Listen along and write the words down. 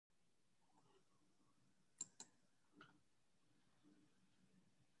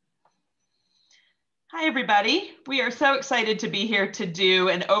Hi, everybody. We are so excited to be here to do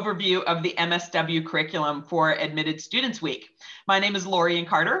an overview of the MSW curriculum for Admitted Students Week. My name is Lorien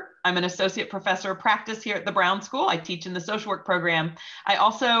Carter. I'm an associate professor of practice here at the Brown School. I teach in the social work program. I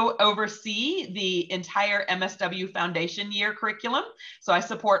also oversee the entire MSW Foundation Year curriculum. So I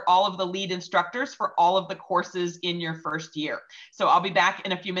support all of the lead instructors for all of the courses in your first year. So I'll be back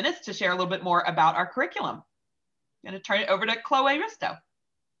in a few minutes to share a little bit more about our curriculum. I'm going to turn it over to Chloe Risto.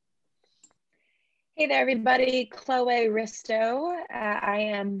 Hey there, everybody. Chloe Risto. I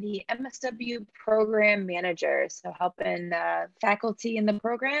am the MSW Program Manager, so helping faculty in the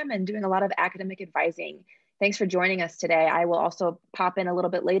program and doing a lot of academic advising. Thanks for joining us today. I will also pop in a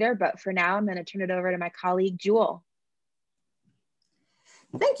little bit later, but for now, I'm going to turn it over to my colleague, Jewel.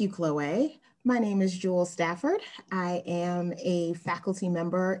 Thank you, Chloe. My name is Jewel Stafford. I am a faculty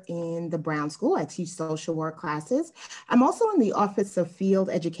member in the Brown School. I teach social work classes. I'm also in the Office of Field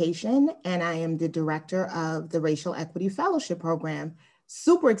Education, and I am the director of the Racial Equity Fellowship Program.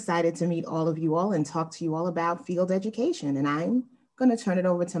 Super excited to meet all of you all and talk to you all about field education. And I'm going to turn it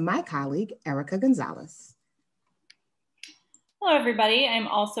over to my colleague, Erika Gonzalez. Hello, everybody. I'm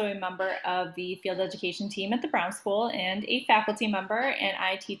also a member of the field education team at the Brown School and a faculty member, and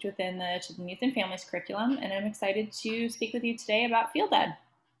I teach within the Children, Youth, and Families curriculum, and I'm excited to speak with you today about field ed.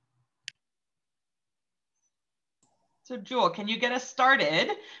 So Jewel, can you get us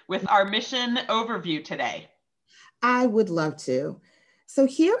started with our mission overview today? I would love to. So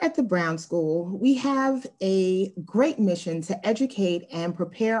here at the Brown School, we have a great mission to educate and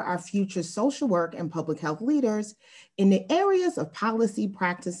prepare our future social work and public health leaders in the areas of policy,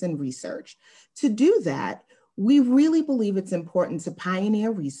 practice, and research. To do that, we really believe it's important to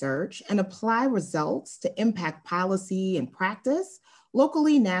pioneer research and apply results to impact policy and practice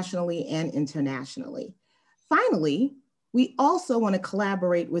locally, nationally, and internationally. Finally, we also want to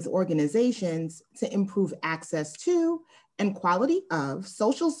collaborate with organizations to improve access to and quality of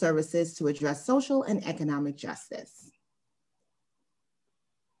social services to address social and economic justice.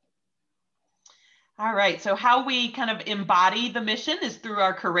 All right, so how we kind of embody the mission is through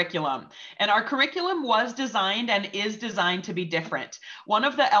our curriculum. And our curriculum was designed and is designed to be different. One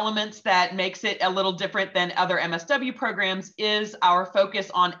of the elements that makes it a little different than other MSW programs is our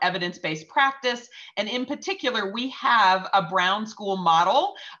focus on evidence-based practice. And in particular, we have a Brown School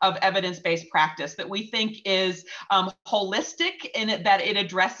model of evidence-based practice that we think is holistic in that it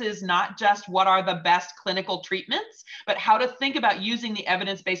addresses not just what are the best clinical treatments, but how to think about using the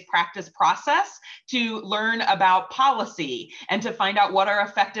evidence-based practice process to learn about policy and to find out what are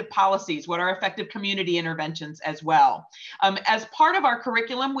effective policies, what are effective community interventions as well. As part of our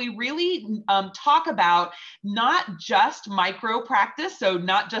curriculum, we really talk about not just micro practice, so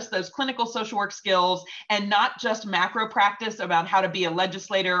not just those clinical social work skills and not just macro practice about how to be a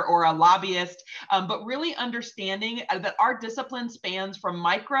legislator or a lobbyist, but really understanding that our discipline spans from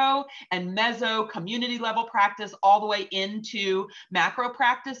micro and meso community level practice all the way into macro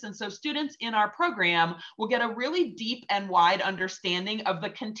practice. And so students in our program will get a really deep and wide understanding of the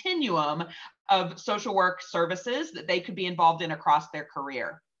continuum of social work services that they could be involved in across their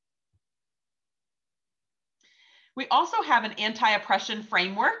career. We also have an anti-oppression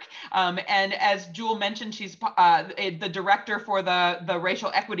framework. And as Jewel mentioned, she's the director for the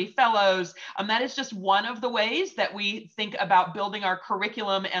Racial Equity Fellows. That is just one of the ways that we think about building our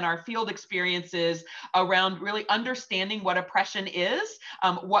curriculum and our field experiences around really understanding what oppression is,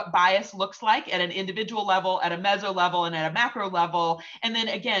 what bias looks like at an individual level, at a meso level, and at a macro level. And then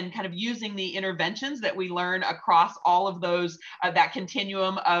again, kind of using the interventions that we learn across all of those, that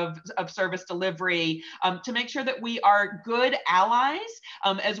continuum of service delivery to make sure that we are good allies,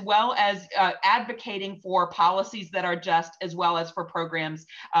 as well as advocating for policies that are just, as well as for programs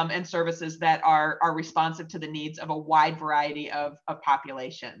and services that are responsive to the needs of a wide variety of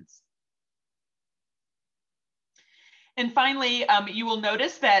populations. And finally, you will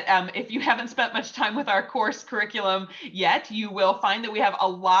notice that if you haven't spent much time with our course curriculum yet, you will find that we have a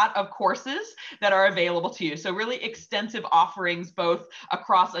lot of courses that are available to you. So really extensive offerings, both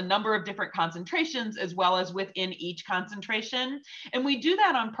across a number of different concentrations, as well as within each concentration. And we do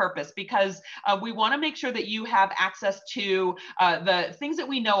that on purpose because we want to make sure that you have access to the things that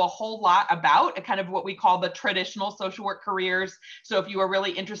we know a whole lot about, kind of what we call the traditional social work careers. So if you are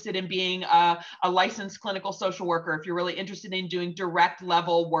really interested in being a licensed clinical social worker, if you're really really interested in doing direct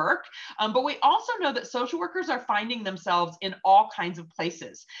level work. But we also know that social workers are finding themselves in all kinds of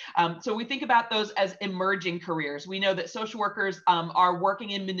places. So we think about those as emerging careers. We know that social workers are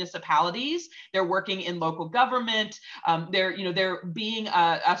working in municipalities, they're working in local government, they're being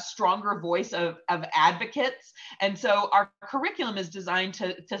a stronger voice of advocates. And so our curriculum is designed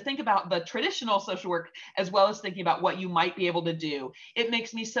to think about the traditional social work as well as thinking about what you might be able to do. It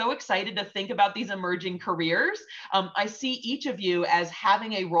makes me so excited to think about these emerging careers. I see each of you as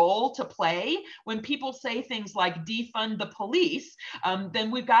having a role to play. When people say things like defund the police,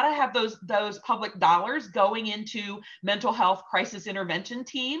 then we've got to have those public dollars going into mental health crisis intervention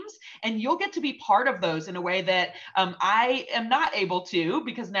teams, and you'll get to be part of those in a way that I am not able to,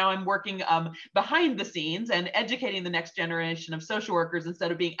 because now I'm working behind the scenes and educating the next generation of social workers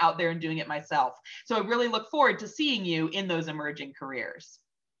instead of being out there and doing it myself. So I really look forward to seeing you in those emerging careers.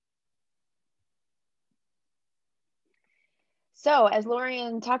 So as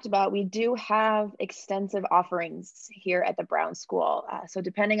Lorien talked about, we do have extensive offerings here at the Brown School. So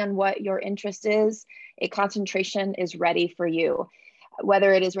depending on what your interest is, a concentration is ready for you,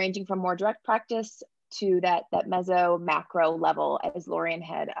 whether it is ranging from more direct practice to that meso macro level, as Lorien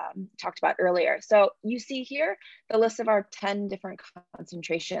had talked about earlier. So you see here the list of our 10 different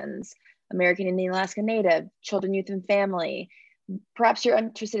concentrations: American Indian Alaska Native, Children, Youth, and Family. Perhaps you're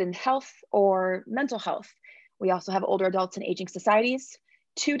interested in health or mental health. We also have older adults and aging societies,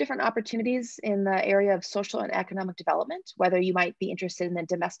 2 different opportunities in the area of social and economic development, whether you might be interested in the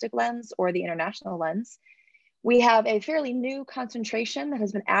domestic lens or the international lens. We have a fairly new concentration that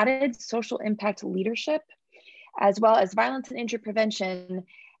has been added, social impact leadership, as well as violence and injury prevention.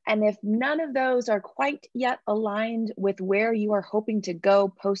 And if none of those are quite yet aligned with where you are hoping to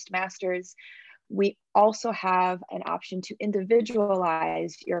go post-masters, we also have an option to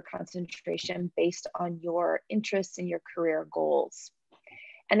individualize your concentration based on your interests and your career goals.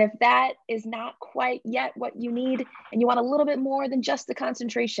 And if that is not quite yet what you need, and you want a little bit more than just the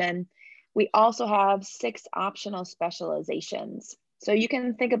concentration, we also have 6 optional specializations. So you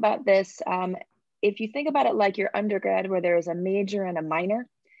can think about this, if you think about it like your undergrad, where there is a major and a minor,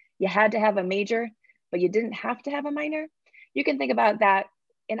 you had to have a major, but you didn't have to have a minor. You can think about that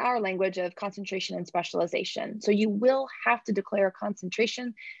in our language of concentration and specialization. So you will have to declare a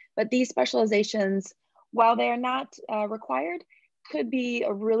concentration, but these specializations, while they are not required, could be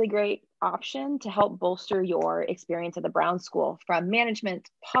a really great option to help bolster your experience at the Brown School, from management,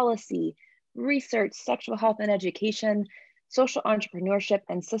 policy, research, sexual health and education, social entrepreneurship,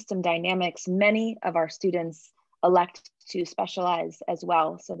 and system dynamics. Many of our students elect to specialize as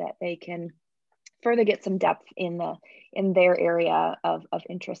well so that they can further get some depth in their area of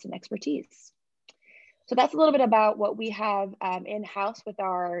interest and expertise. So that's a little bit about what we have in-house with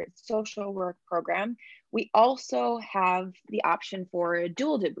our social work program. We also have the option for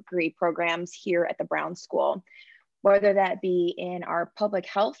dual degree programs here at the Brown School, whether that be in our public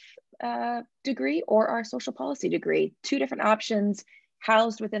health degree or our social policy degree. 2 different options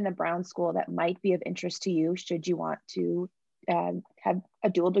housed within the Brown School that might be of interest to you should you want to have a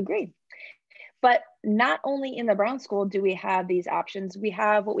dual degree. But not only in the Brown School do we have these options, we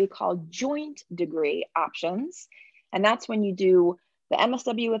have what we call joint degree options. And that's when you do the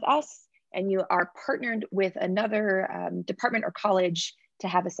MSW with us and you are partnered with another department or college to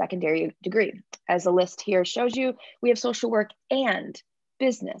have a secondary degree. As the list here shows you, we have social work and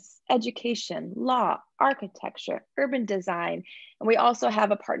business, education, law, architecture, urban design. And we also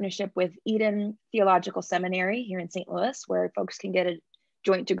have a partnership with Eden Theological Seminary here in St. Louis, where folks can get a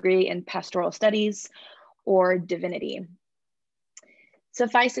joint degree in pastoral studies or divinity.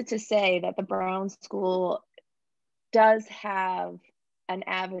 Suffice it to say that the Brown School does have an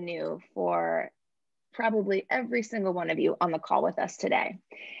avenue for probably every single one of you on the call with us today.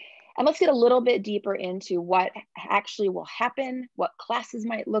 And let's get a little bit deeper into what actually will happen, what classes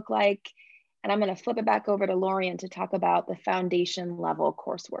might look like. And I'm going to flip it back over to Lorien to talk about the foundation level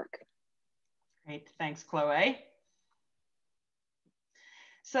coursework. Great, thanks, Chloe.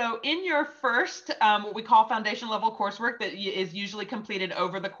 So in your first, what we call foundation level coursework that is usually completed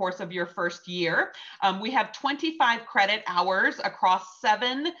over the course of your first year, we have 25 credit hours across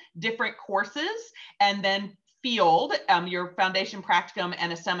 7 different courses, and then field, your foundation practicum,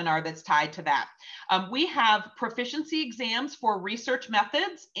 and a seminar that's tied to that. We have proficiency exams for research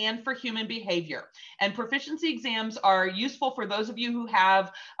methods and for human behavior. And proficiency exams are useful for those of you who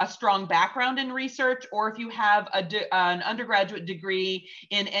have a strong background in research, or if you have an undergraduate degree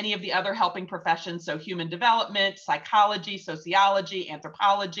in any of the other helping professions, so human development, psychology, sociology,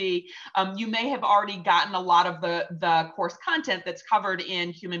 anthropology. You may have already gotten a lot of the course content that's covered in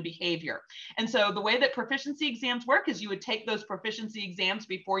human behavior. And so the way that proficiency exams work is you would take those proficiency exams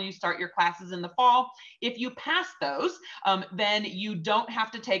before you start your classes in the fall. If you pass those, then you don't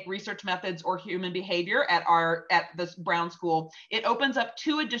have to take research methods or human behavior at this Brown School. It opens up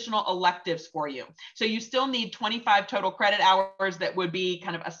 2 additional electives for you. So you still need 25 total credit hours that would be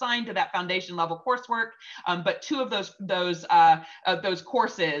kind of assigned to that foundation level coursework, but 2 of those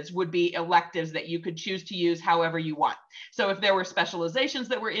courses would be electives that you could choose to use however you want. So if there were specializations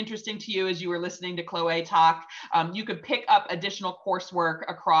that were interesting to you as you were listening to Chloe talk, you could pick up additional coursework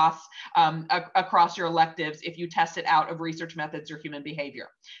across your electives if you test it out of research methods or human behavior.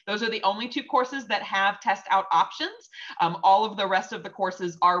 Those are the only 2 courses that have test out options. All of the rest of the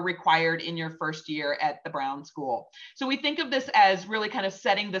courses are required in your first year at the Brown School. So we think of this as really kind of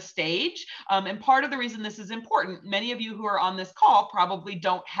setting the stage. And part of the reason this is important, many of you who are on this call probably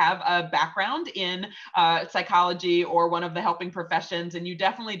don't have a background in psychology or one of the helping professions, and you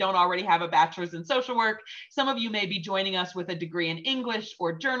definitely don't already have a bachelor's in social work. Some of you may be joining us with a degree in English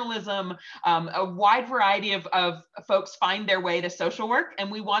or journalism. A wide variety of folks find their way to social work,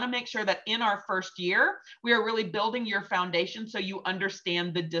 and we want to make sure that in our first year, we are really building your foundation so you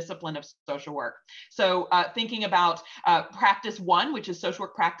understand the discipline of social work. So thinking about practice 1, which is social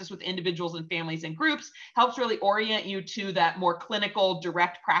work practice with individuals and families and groups, helps really orient you to that more clinical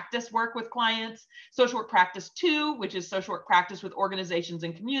direct practice work with clients. Social work practice 2, which is social work practice with organizations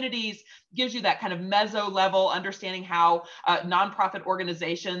and communities, gives you that kind of meso level understanding how nonprofit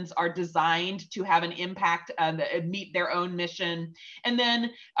organizations are designed to have an impact and meet their own mission. And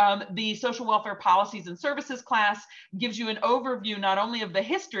then the social welfare policies and services class gives you an overview not only of the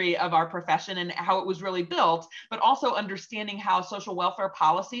history of our profession and how it was really built, but also understanding how social welfare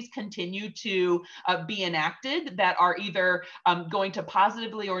policies continue to be enacted that are either going to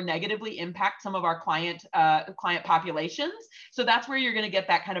positively or negatively impact some of our client populations. So that's where you're going to get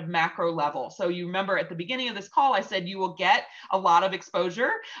that kind of macro level. So you remember at the beginning of this call, I said you will get a lot of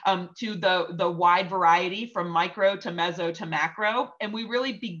exposure to the wide variety from micro to meso to macro. And we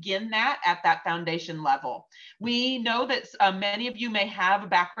really begin that at that foundation level. We know that many of you may have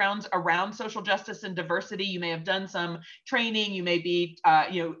backgrounds around social justice and diversity. You may have done some training. You may be,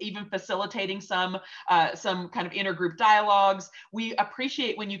 even facilitating some kind of intergroup dialogues. We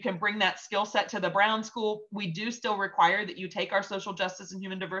appreciate when you can bring that skill set to the Brown School. We do still require that you take our social justice and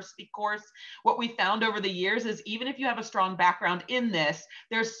human diversity course. What we found over the years is even if you have a strong background in this,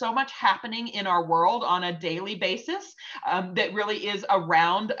 there's so much happening in our world on a daily basis that really is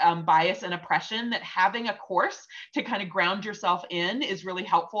around bias and oppression, that having a course to kind of ground yourself in is really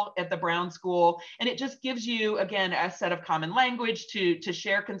helpful at the Brown School. And it just gives you, again, a set of common language to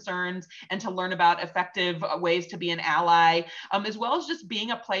share concerns and to learn about effective ways to be an ally, as well as just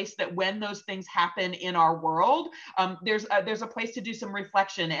being a place that when those things happen in our world, there's a place to do some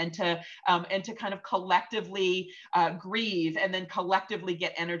reflection and to kind of collectively grieve and then collectively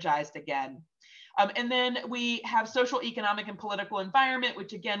get energized again. And then we have social, economic, and political environment,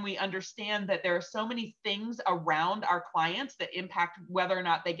 which again, we understand that there are so many things around our clients that impact whether or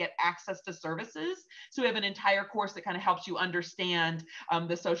not they get access to services. So we have an entire course that kind of helps you understand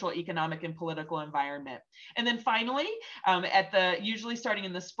the social, economic, and political environment. And then finally, usually starting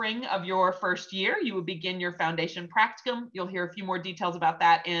in the spring of your first year, you would begin your foundation practicum. You'll hear a few more details about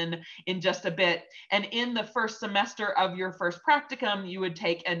that in just a bit. And in the first semester of your first practicum, you would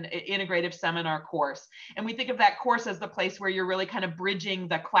take an integrative seminar course. And we think of that course as the place where you're really kind of bridging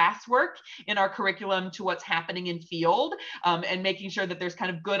the classwork in our curriculum to what's happening in field, and making sure that there's kind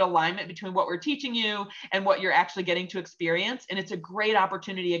of good alignment between what we're teaching you and what you're actually getting to experience. And it's a great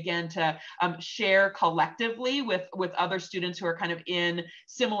opportunity, again, to share collectively with other students who are kind of in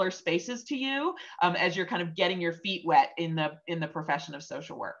similar spaces to you, as you're kind of getting your feet wet in the profession of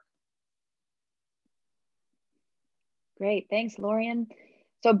social work. Great, thanks, Lorien.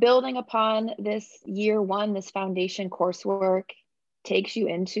 So building upon this year 1, this foundation coursework takes you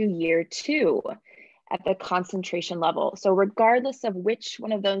into year 2 at the concentration level. So regardless of which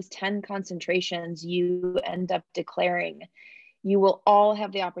one of those 10 concentrations you end up declaring, you will all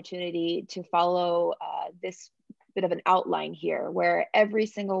have the opportunity to follow this bit of an outline here, where every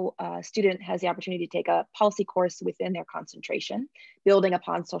single student has the opportunity to take a policy course within their concentration, building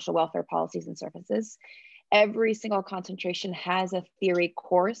upon social welfare policies and services. Every single concentration has a theory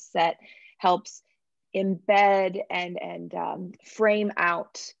course that helps embed and frame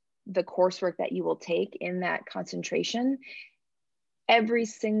out the coursework that you will take in that concentration. Every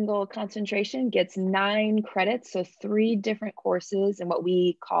single concentration gets 9 credits, so 3 different courses in what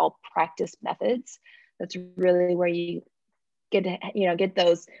we call practice methods. That's really where you get to, get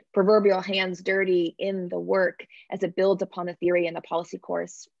those proverbial hands dirty in the work as it builds upon the theory and the policy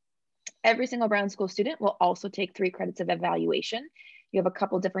course. Every single Brown School student will also take 3 credits of evaluation. You have a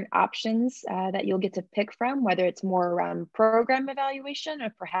couple different options that you'll get to pick from, whether it's more around program evaluation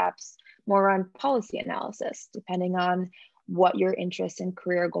or perhaps more around policy analysis, depending on what your interests and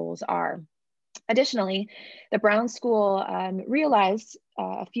career goals are. Additionally, the Brown School realized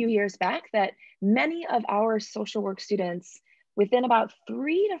a few years back that many of our social work students within about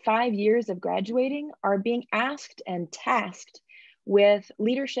 3 to 5 years of graduating are being asked and tasked with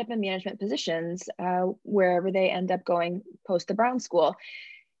leadership and management positions wherever they end up going post the Brown School.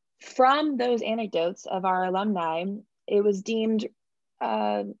 From those anecdotes of our alumni, it was deemed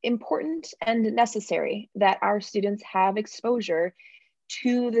important and necessary that our students have exposure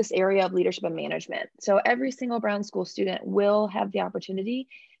to this area of leadership and management. So every single Brown School student will have the opportunity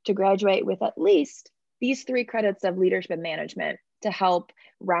to graduate with at least these 3 credits of leadership and management to help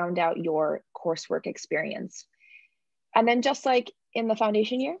round out your coursework experience. And then just like in the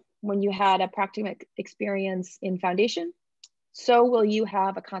foundation year, when you had a practicum experience in foundation, so will you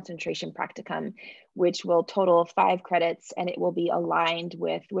have a concentration practicum, which will total 5 credits, and it will be aligned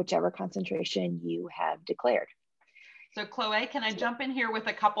with whichever concentration you have declared. So Chloe, can I jump in here with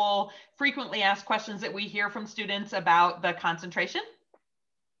a couple frequently asked questions that we hear from students about the concentration?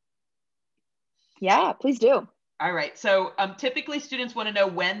 Yeah, please do. All right, so typically students want to know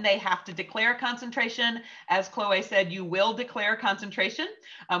when they have to declare concentration. As Chloe said, you will declare concentration.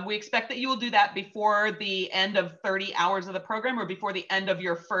 We expect that you will do that before the end of 30 hours of the program or before the end of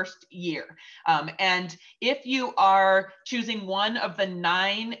your first year. And if you are choosing one of the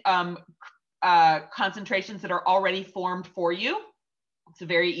 9 concentrations that are already formed for you, it's a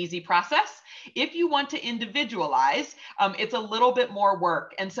very easy process. If you want to individualize, it's a little bit more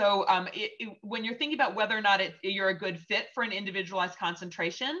work. And so when you're thinking about whether or not you're a good fit for an individualized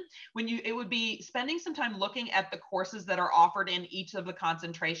concentration, it would be spending some time looking at the courses that are offered in each of the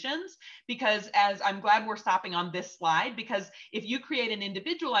concentrations, because I'm glad we're stopping on this slide, because if you create an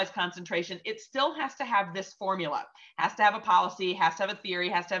individualized concentration, it still has to have this formula, has to have a policy, has to have a theory,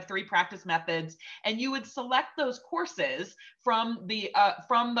 has to have 3 practice methods, and you would select those courses from the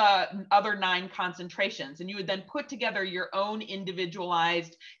other 9 concentrations, and you would then put together your own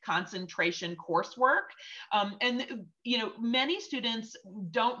individualized concentration coursework. And many students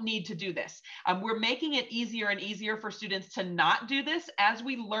don't need to do this. We're making it easier and easier for students to not do this as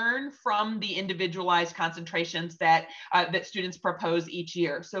we learn from the individualized concentrations that students propose each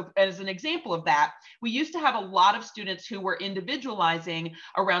year. So as an example of that, we used to have a lot of students who were individualizing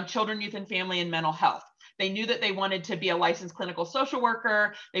around children, youth, and family and mental health. They knew that they wanted to be a licensed clinical social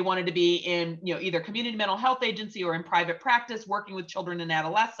worker. They wanted to be in either community mental health agency or in private practice working with children and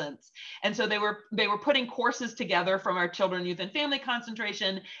adolescents. And so they were putting courses together from our children, youth, and family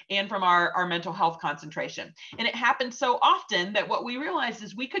concentration and from our mental health concentration. And it happened so often that what we realized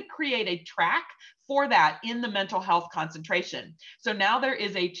is we could create a track for that in the mental health concentration. So now there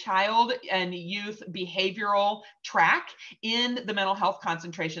is a child and youth behavioral track in the mental health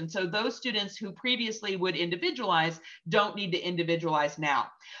concentration. So those students who previously would individualize don't need to individualize now.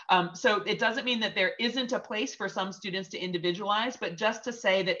 So it doesn't mean that there isn't a place for some students to individualize, but just to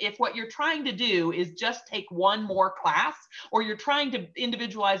say that if what you're trying to do is just take one more class, or you're trying to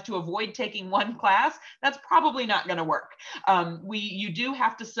individualize to avoid taking one class, that's probably not going to work. You do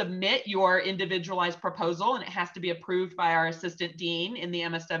have to submit your individualized proposal, and it has to be approved by our assistant dean in the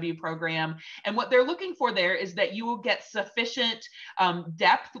MSW program. And what they're looking for there is that you will get sufficient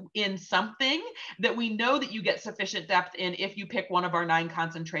depth in something that we know that you get sufficient depth in if you pick one of our 9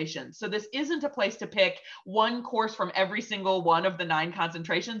 concentrations. So this isn't a place to pick one course from every single one of the 9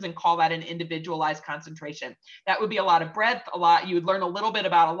 concentrations and call that an individualized concentration. That would be a lot of breadth, you would learn a little bit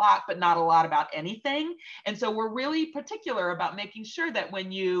about a lot, but not a lot about anything. And so we're really particular about making sure that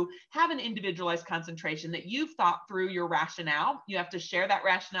when you have an individualized concentration, that you've thought through your rationale. You have to share that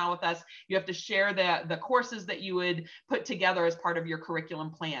rationale with us. You have to share the courses that you would put together as part of your curriculum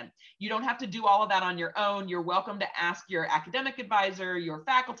plan. You don't have to do all of that on your own. You're welcome to ask your academic advisor, your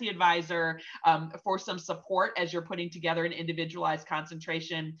faculty advisor for some support as you're putting together an individualized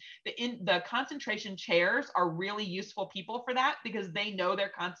concentration. The concentration chairs are really useful people for that because they know their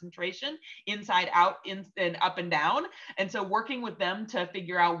concentration inside out and up and down. And so working with them to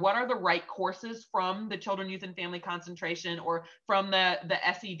figure out what are the right courses from the children, youth, and family concentration or from the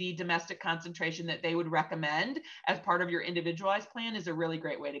SED domestic concentration that they would recommend as part of your individualized plan is a really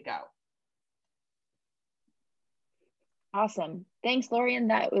great way to go. Awesome. Thanks, Lorien.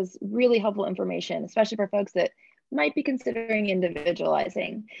 That was really helpful information, especially for folks that might be considering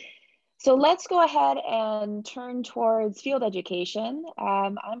individualizing. So let's go ahead and turn towards field education.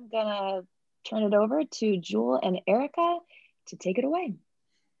 I'm gonna turn it over to Jewel and Erika to take it away.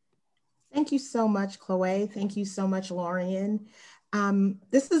 Thank you so much, Chloe. Thank you so much, Lorien.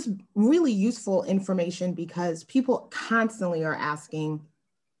 This is really useful information because people constantly are asking,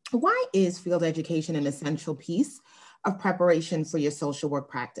 why is field education an essential piece of preparation for your social work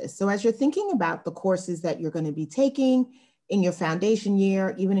practice? So as you're thinking about the courses that you're going to be taking in your foundation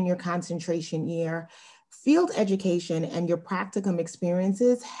year, even in your concentration year, field education and your practicum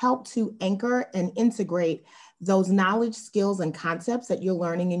experiences help to anchor and integrate those knowledge, skills, and concepts that you're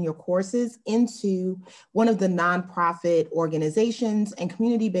learning in your courses into one of the nonprofit organizations and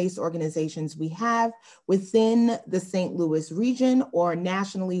community-based organizations we have within the St. Louis region or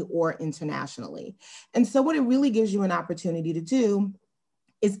nationally or internationally. And so what it really gives you an opportunity to do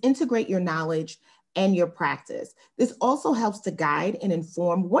is integrate your knowledge and your practice. This also helps to guide and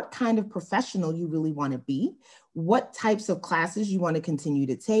inform what kind of professional you really want to be, what types of classes you want to continue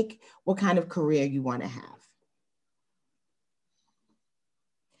to take, what kind of career you want to have.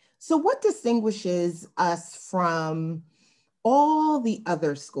 So what distinguishes us from all the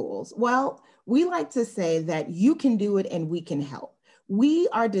other schools? Well, we like to say that you can do it and we can help. We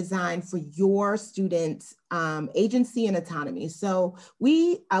are designed for your students' agency and autonomy. So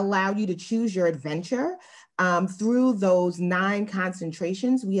we allow you to choose your adventure. Through those 9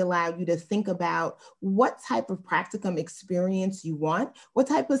 concentrations, we allow you to think about what type of practicum experience you want, what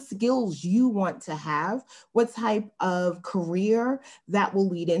type of skills you want to have, what type of career that will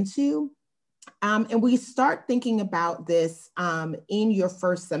lead into. And we start thinking about this in your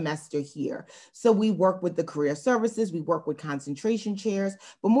first semester here. So we work with the career services, we work with concentration chairs,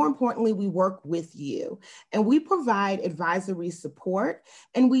 but more importantly, we work with you. And we provide advisory support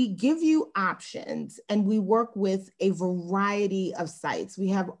and we give you options and we work with a variety of sites. We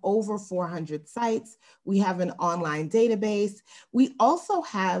have over 400 sites. We have an online database. We also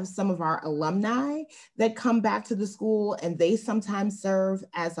have some of our alumni that come back to the school and they sometimes serve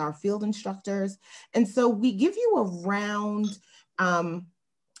as our field instructors. And so we give you a round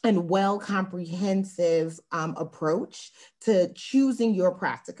and well comprehensive approach to choosing your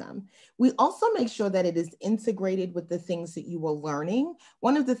practicum. We also make sure that it is integrated with the things that you are learning.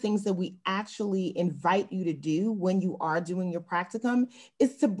 One of the things that we actually invite you to do when you are doing your practicum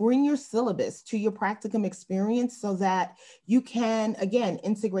is to bring your syllabus to your practicum experience so that you can, again,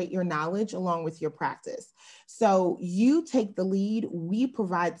 integrate your knowledge along with your practice. So you take the lead, we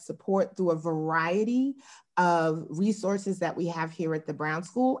provide support through a variety of resources that we have here at the Brown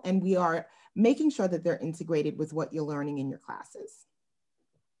School, and we are making sure that they're integrated with what you're learning in your classes.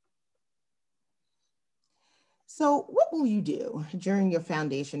 So what will you do during your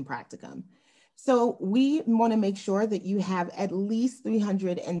foundation practicum? So we want to make sure that you have at least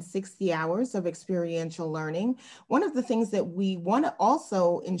 360 hours of experiential learning. One of the things that we want to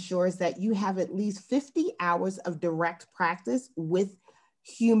also ensure is that you have at least 50 hours of direct practice with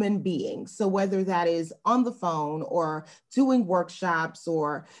human beings. So whether that is on the phone or doing workshops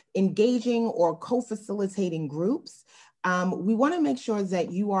or engaging or co-facilitating groups, we want to make sure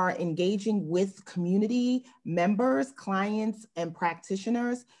that you are engaging with community members, clients, and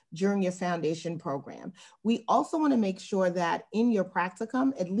practitioners during your foundation program. We also want to make sure that in your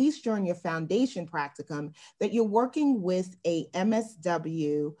practicum, at least during your foundation practicum, that you're working with a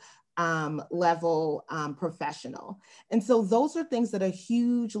MSW level professional. And so those are things that are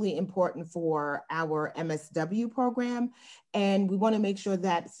hugely important for our MSW program. And we want to make sure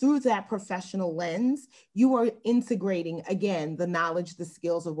that through that professional lens, you are integrating, again, the knowledge, the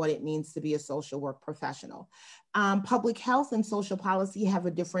skills of what it means to be a social work professional. Public health and social policy have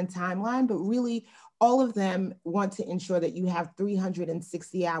a different timeline, but really all of them want to ensure that you have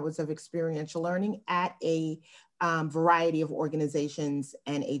 360 hours of experiential learning at a variety of organizations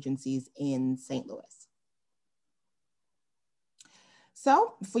and agencies in St. Louis.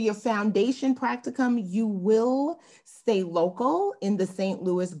 So for your foundation practicum, you will stay local in the St.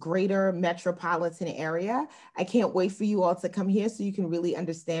 Louis greater metropolitan area. I can't wait for you all to come here so you can really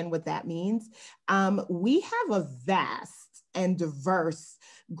understand what that means. We have a vast and diverse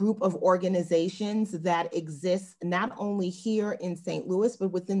group of organizations that exist not only here in St. Louis,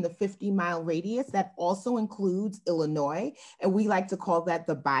 but within the 50-mile radius that also includes Illinois. And we like to call that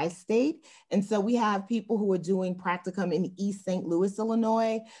the bi-state. And so we have people who are doing practicum in East St. Louis,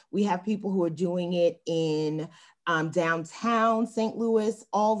 Illinois. We have people who are doing it in downtown St. Louis,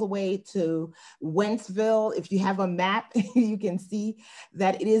 all the way to Wentzville. If you have a map, you can see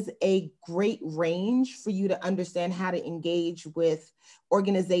that it is a great range for you to understand how to engage with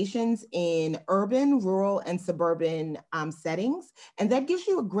organizations in urban, rural, and suburban settings. And that gives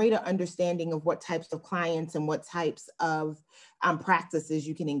you a greater understanding of what types of clients and what types of practices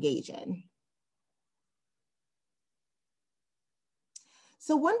you can engage in.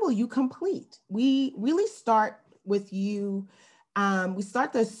 So when will you complete? We really start with you. We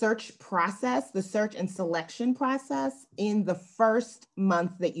start the search process, the search and selection process in the first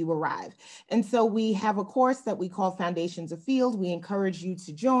month that you arrive. And so we have a course that we call Foundations of Field. We encourage you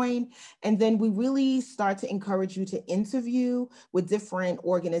to join. And then we really start to encourage you to interview with different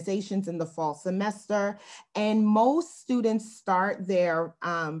organizations in the fall semester. And most students start their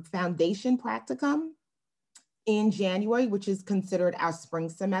foundation practicum in January, which is considered our spring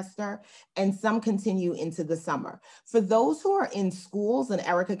semester, and some continue into the summer. For those who are in schools, and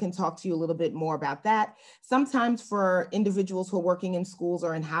Erika can talk to you a little bit more about that, sometimes for individuals who are working in schools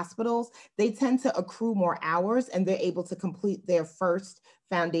or in hospitals, they tend to accrue more hours and they're able to complete their first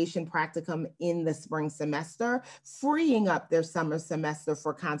foundation practicum in the spring semester, freeing up their summer semester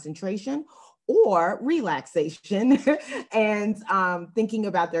for concentration or relaxation and thinking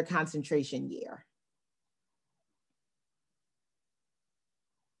about their concentration year.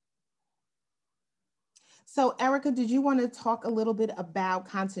 So Erika, did you want to talk a little bit about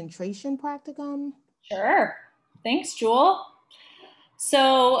concentration practicum? Sure. Thanks, Jewel.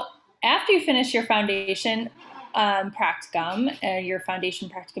 So after you finish your foundation practicum, your foundation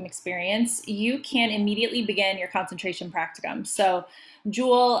practicum experience, you can immediately begin your concentration practicum. So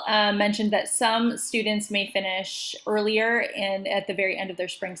Jewel mentioned that some students may finish earlier and at the very end of their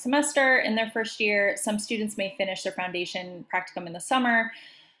spring semester in their first year. Some students may finish their foundation practicum in the summer.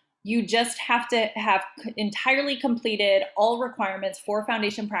 You just have to have entirely completed all requirements for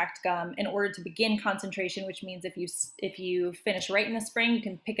foundation practicum in order to begin concentration, which means if you finish right in the spring, you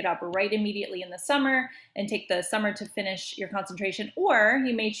can pick it up right immediately in the summer and take the summer to finish your concentration, or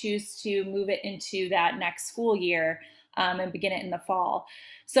you may choose to move it into that next school year and begin it in the fall.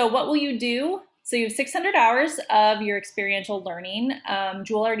 So what will you do? So you have 600 hours of your experiential learning.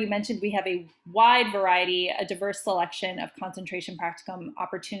 Jewel already mentioned we have a wide variety, a diverse selection of concentration practicum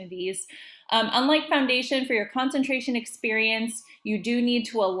opportunities. Unlike foundation, for your concentration experience, you do need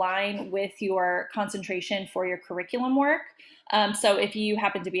to align with your concentration for your curriculum work. So if you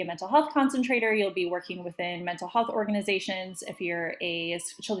happen to be a mental health concentrator, you'll be working within mental health organizations. If you're a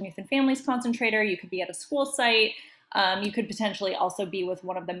children, youth, and families concentrator, you could be at a school site. You could potentially also be with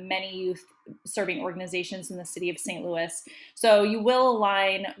one of the many youth serving organizations in the city of St. Louis. So you will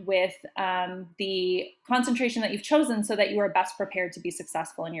align with the concentration that you've chosen so that you are best prepared to be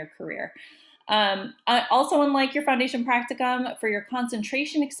successful in your career. Also, unlike your foundation practicum, for your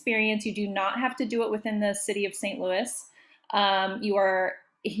concentration experience, you do not have to do it within the city of St. Louis. You are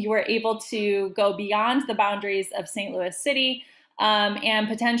able to go beyond the boundaries of St. Louis City. And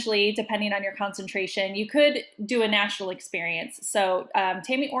potentially, depending on your concentration, you could do a national experience. So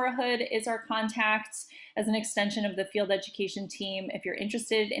Tammy Orahood is our contact as an extension of the field education team. If you're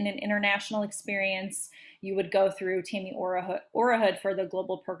interested in an international experience, you would go through Tammy Orahood for the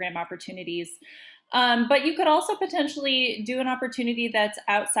global program opportunities. But you could also potentially do an opportunity that's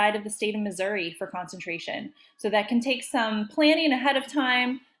outside of the state of Missouri for concentration. So that can take some planning ahead of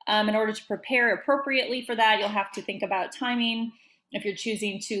time. In order to prepare appropriately for that, you'll have to think about timing. If you're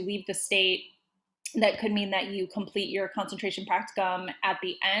choosing to leave the state, that could mean that you complete your concentration practicum at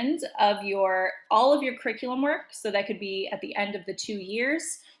the end of all of your curriculum work. So that could be at the end of the 2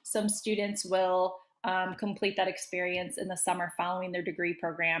 years. Some students will complete that experience in the summer following their degree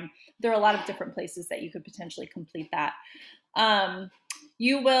program. There are a lot of different places that you could potentially complete that.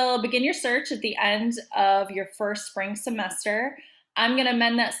 You will begin your search at the end of your first spring semester. I'm going to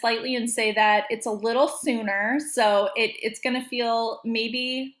amend that slightly and say that it's a little sooner. So it's going to feel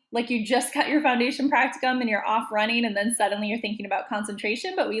maybe like you just got your foundation practicum and you're off running and then suddenly you're thinking about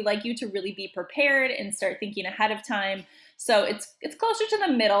concentration, but we like you to really be prepared and start thinking ahead of time. So it's closer to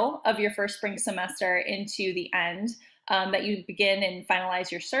the middle of your first spring semester into the end that you begin and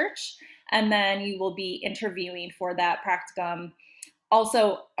finalize your search. And then you will be interviewing for that practicum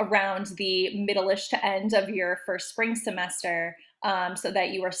also around the middle-ish to end of your first spring semester. So that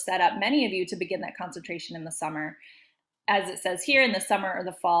you are set up, many of you, to begin that concentration in the summer, as it says here, in the summer or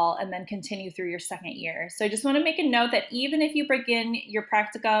the fall, and then continue through your second year. So I just want to make a note that even if you begin your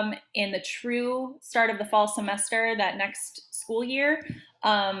practicum in the true start of the fall semester, that next school year,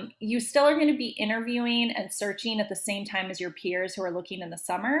 you still are going to be interviewing and searching at the same time as your peers who are looking in the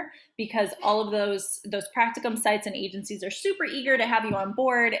summer, because all of those practicum sites and agencies are super eager to have you on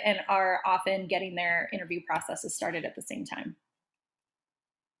board and are often getting their interview processes started at the same time.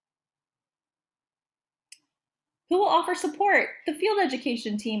 Who will offer support? The field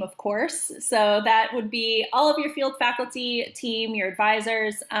education team, of course. So that would be all of your field faculty team, your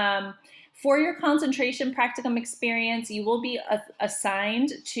advisors. For your concentration practicum experience, you will be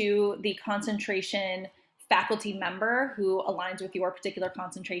assigned to the concentration faculty member who aligns with your particular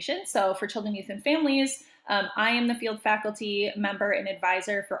concentration. So for children, youth, and families, I am the field faculty member and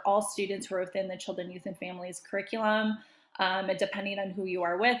advisor for all students who are within the children, youth, and families curriculum. And depending on who you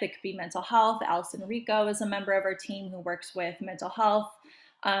are with, it could be mental health. Allison Rico is a member of our team who works with mental health.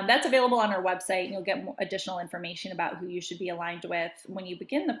 That's available on our website, and you'll get additional information about who you should be aligned with when you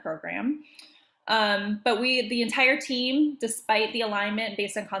begin the program. But the entire team, despite the alignment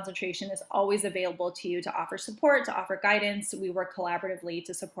based on concentration, is always available to you to offer support, to offer guidance. We work collaboratively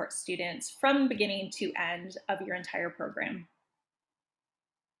to support students from beginning to end of your entire program.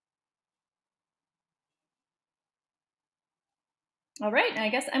 All right, I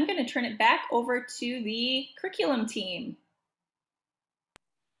guess I'm going to turn it back over to the curriculum team.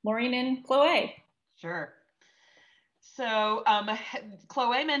 Lorien and Chloe. Sure. So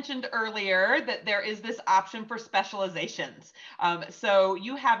Chloe mentioned earlier that there is this option for specializations. So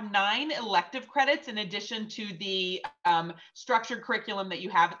you have 9 elective credits in addition to the structured curriculum that you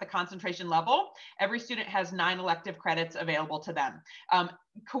have at the concentration level. Every student has 9 elective credits available to them.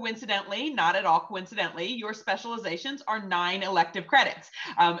 Coincidentally, not at all coincidentally, your specializations are 9 elective credits.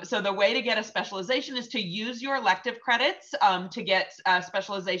 So the way to get a specialization is to use your elective credits to get a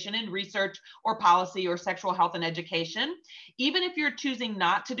specialization in research or policy or sexual health and education. Even if you're choosing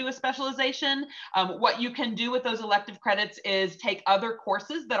not to do a specialization, what you can do with those elective credits is take other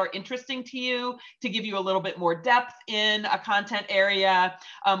courses that are interesting to you to give you a little bit more depth in a content area,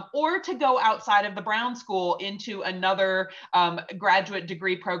 or to go outside of the Brown School into another graduate degree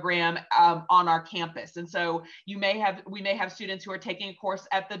program on our campus. And so we may have students who are taking a course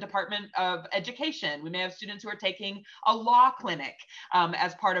at the Department of Education. We may have students who are taking a law clinic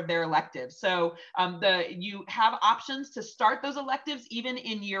as part of their electives. So you have options to start those electives even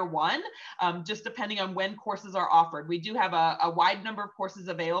in year 1, just depending on when courses are offered. We do have a wide number of courses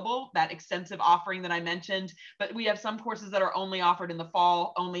available, that extensive offering that I mentioned, but we have some courses that are only offered in the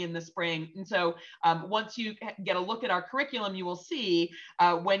fall, only in the spring. And so once you get a look at our curriculum, you will see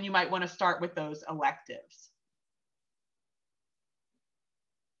when you might want to start with those electives.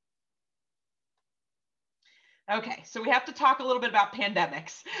 Okay, so we have to talk a little bit about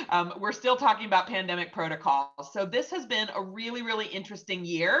pandemics. We're still talking about pandemic protocols. So this has been a really, really interesting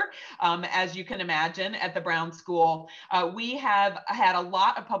year, as you can imagine, at the Brown School. We have had a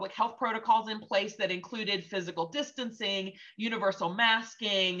lot of public health protocols in place that included physical distancing, universal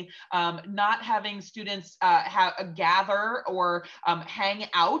masking, not having students gather or hang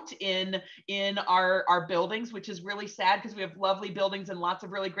out in our buildings, which is really sad because we have lovely buildings and lots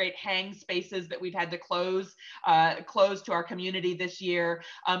of really great hang spaces that we've had to close to our community this year.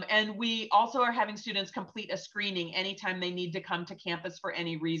 And we also are having students complete a screening anytime they need to come to campus for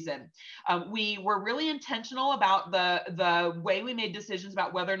any reason. We were really intentional about the way we made decisions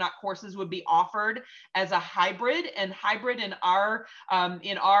about whether or not courses would be offered as a hybrid, and hybrid in our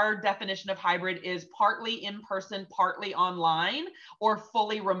definition of hybrid is partly in person, partly online, or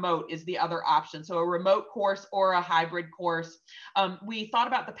fully remote is the other option. So a remote course or a hybrid course. We thought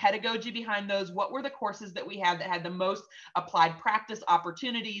about the pedagogy behind those. What were the courses that we had that had the most applied practice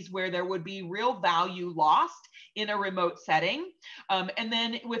opportunities where there would be real value lost in a remote setting? And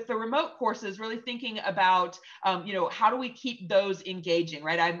then with the remote courses, really thinking about, how do we keep those engaging,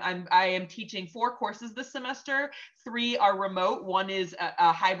 right? I am teaching 4 courses this semester. 3 are remote. 1 is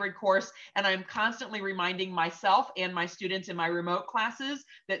a hybrid course. And I'm constantly reminding myself and my students in my remote classes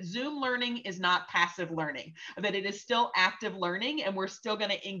that Zoom learning is not passive learning, that it is still active learning, and we're still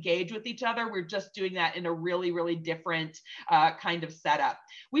going to engage with each other. We're just doing that in a really, really different kind of setup.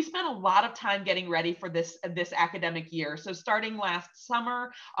 We spent a lot of time getting ready for this academic year. So starting last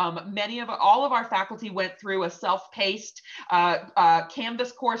summer, all of our faculty went through a self-paced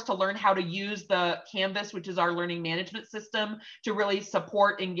Canvas course to learn how to use the Canvas, which is our learning management system, to really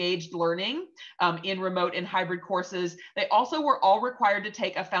support engaged learning in remote and hybrid courses. They also were all required to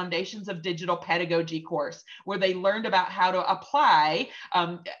take a Foundations of Digital Pedagogy course, where they learned about how to apply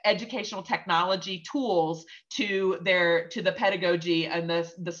educational technology tools to the pedagogy and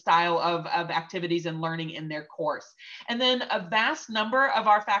the style of activities and learning in their course. And then a vast number of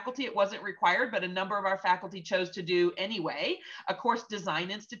our faculty, it wasn't required, but a number of our faculty chose to do anyway, a course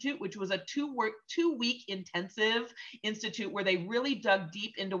design institute, which was a 2-week intensive institute where they really dug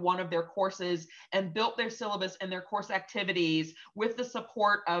deep into one of their courses and built their syllabus and their course activities with the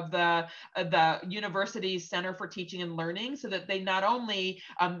support of the university's Center for Teaching and Learning, so that they not only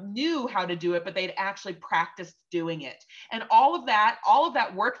knew how to do it, but they'd actually practiced doing it. And all of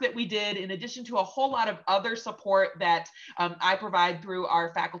that work that we did, in addition to a whole lot of other support that I provide through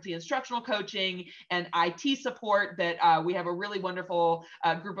our faculty instructional coaching and IT support, that we have a really wonderful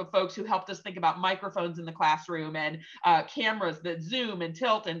group of folks who helped us think about microphones in the classroom and cameras that zoom and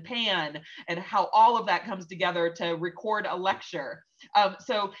tilt and pan, and how all of that comes together to record a lecture.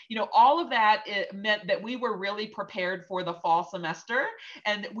 So, all of that, it meant that we were really prepared for the fall semester,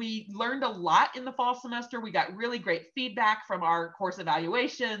 and we learned a lot in the fall semester. We got really great feedback from our course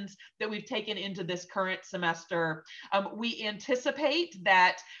evaluations that we've taken into this current semester. We anticipate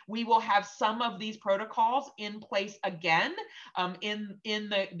that we will have some of these protocols in place again in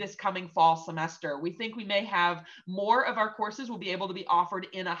this coming fall semester. We think we may have more of our courses will be able to be offered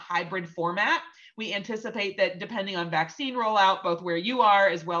in a hybrid format. We anticipate that, depending on vaccine rollout, both where you are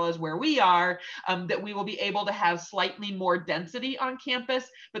as well as where we are, that we will be able to have slightly more density on campus,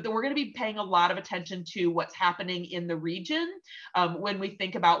 but that we're going to be paying a lot of attention to what's happening in the region when we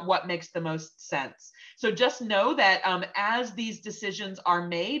think about what makes the most sense. So just know that as these decisions are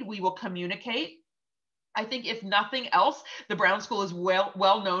made, we will communicate. I think, if nothing else, the Brown School is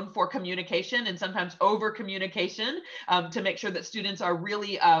well known for communication, and sometimes over communication, to make sure that students are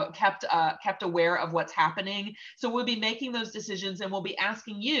really kept aware of what's happening. So we'll be making those decisions, and we'll be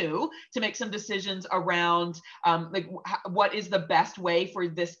asking you to make some decisions around what is the best way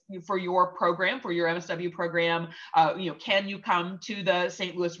for your program, for your MSW program. Can you come to the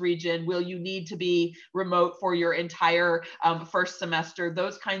St. Louis region? Will you need to be remote for your entire first semester?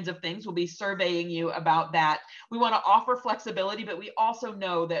 Those kinds of things. We'll be surveying you about that. We want to offer flexibility, but we also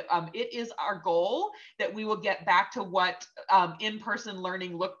know that it is our goal that we will get back to what in-person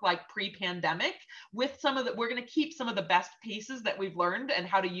learning looked like pre-pandemic. With we're going to keep some of the best pieces that we've learned and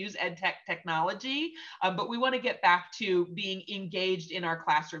how to use ed tech technology, but we want to get back to being engaged in our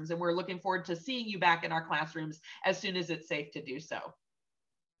classrooms, and we're looking forward to seeing you back in our classrooms as soon as it's safe to do so.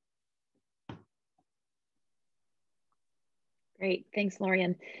 Great, thanks,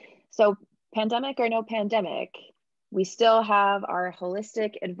 Lorien. So, pandemic or no pandemic, we still have our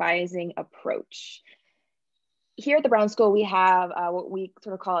holistic advising approach. Here at the Brown School, we have what we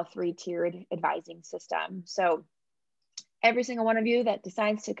sort of call a 3-tiered advising system. So every single one of you that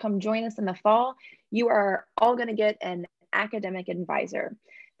decides to come join us in the fall, you are all going to get an academic advisor.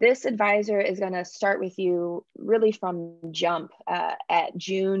 This advisor is going to start with you really from jump at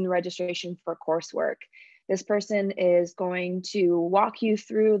June registration for coursework. This person is going to walk you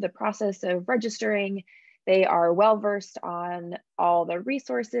through the process of registering. They are well-versed on all the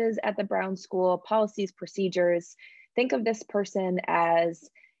resources at the Brown School, policies, procedures. Think of this person as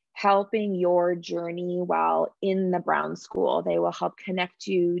helping your journey while in the Brown School. They will help connect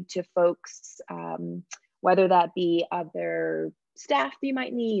you to folks, whether that be other staff you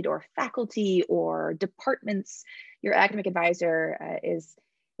might need, or faculty, or departments. Your academic advisor is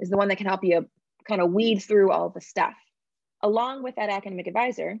the one that can help you kind of weed through all the stuff. Along with that academic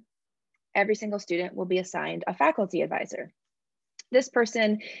advisor, every single student will be assigned a faculty advisor. This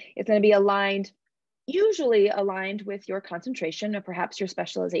person is going to be usually aligned with your concentration or perhaps your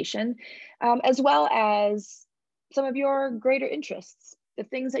specialization, as well as some of your greater interests, the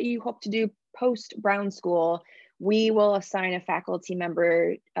things that you hope to do post Brown School. We will assign a faculty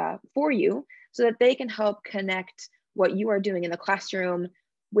member for you so that they can help connect what you are doing in the classroom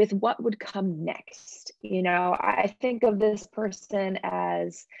with what would come next. I think of this person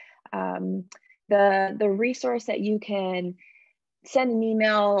as the resource that you can send an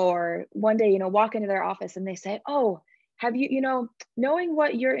email, or one day, walk into their office and they say, oh, have you, knowing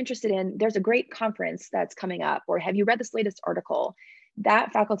what you're interested in, there's a great conference that's coming up, or have you read this latest article?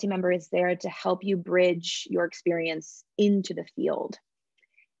 That faculty member is there to help you bridge your experience into the field.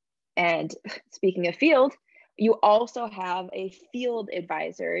 And speaking of field, you also have a field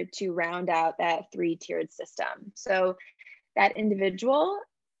advisor to round out that 3-tiered system. So that individual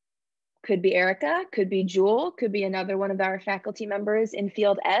could be Erika, could be Jewel, could be another one of our faculty members in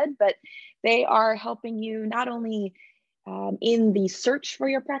field ed, but they are helping you not only in the search for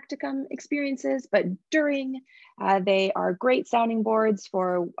your practicum experiences, but during. They are great sounding boards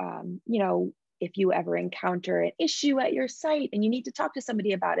for, if you ever encounter an issue at your site and you need to talk to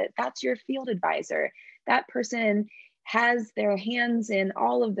somebody about it, that's your field advisor. That person has their hands in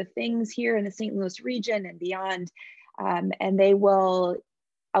all of the things here in the St. Louis region and beyond, and they will,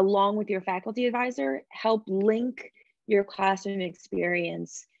 along with your faculty advisor, help link your classroom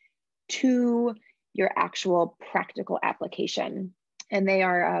experience to your actual practical application. And they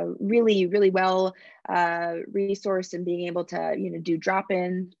are really, really well resourced in being able to, do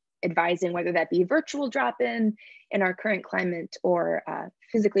drop-in advising, whether that be virtual drop-in in our current climate or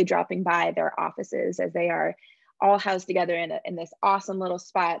physically dropping by their offices, as they are all housed together in this awesome little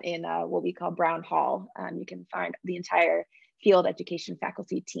spot in what we call Brown Hall. You can find the entire field education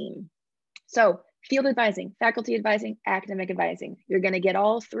faculty team. So field advising, faculty advising, academic advising, you're going to get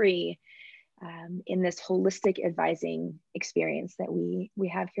all three in this holistic advising experience that we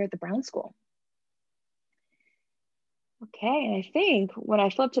have here at the Brown School. Okay, and I think when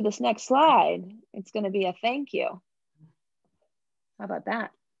I flip to this next slide, it's going to be a thank you. How about that?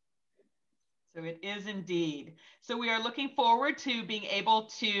 So it is indeed. So we are looking forward to being able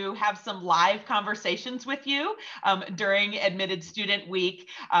to have some live conversations with you during Admitted Student Week.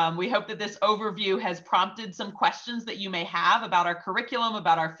 We hope that this overview has prompted some questions that you may have about our curriculum,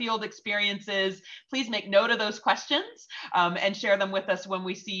 about our field experiences. Please make note of those questions and share them with us when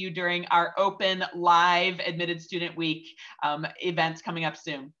we see you during our open live Admitted Student Week events coming up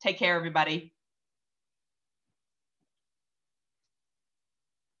soon. Take care, everybody.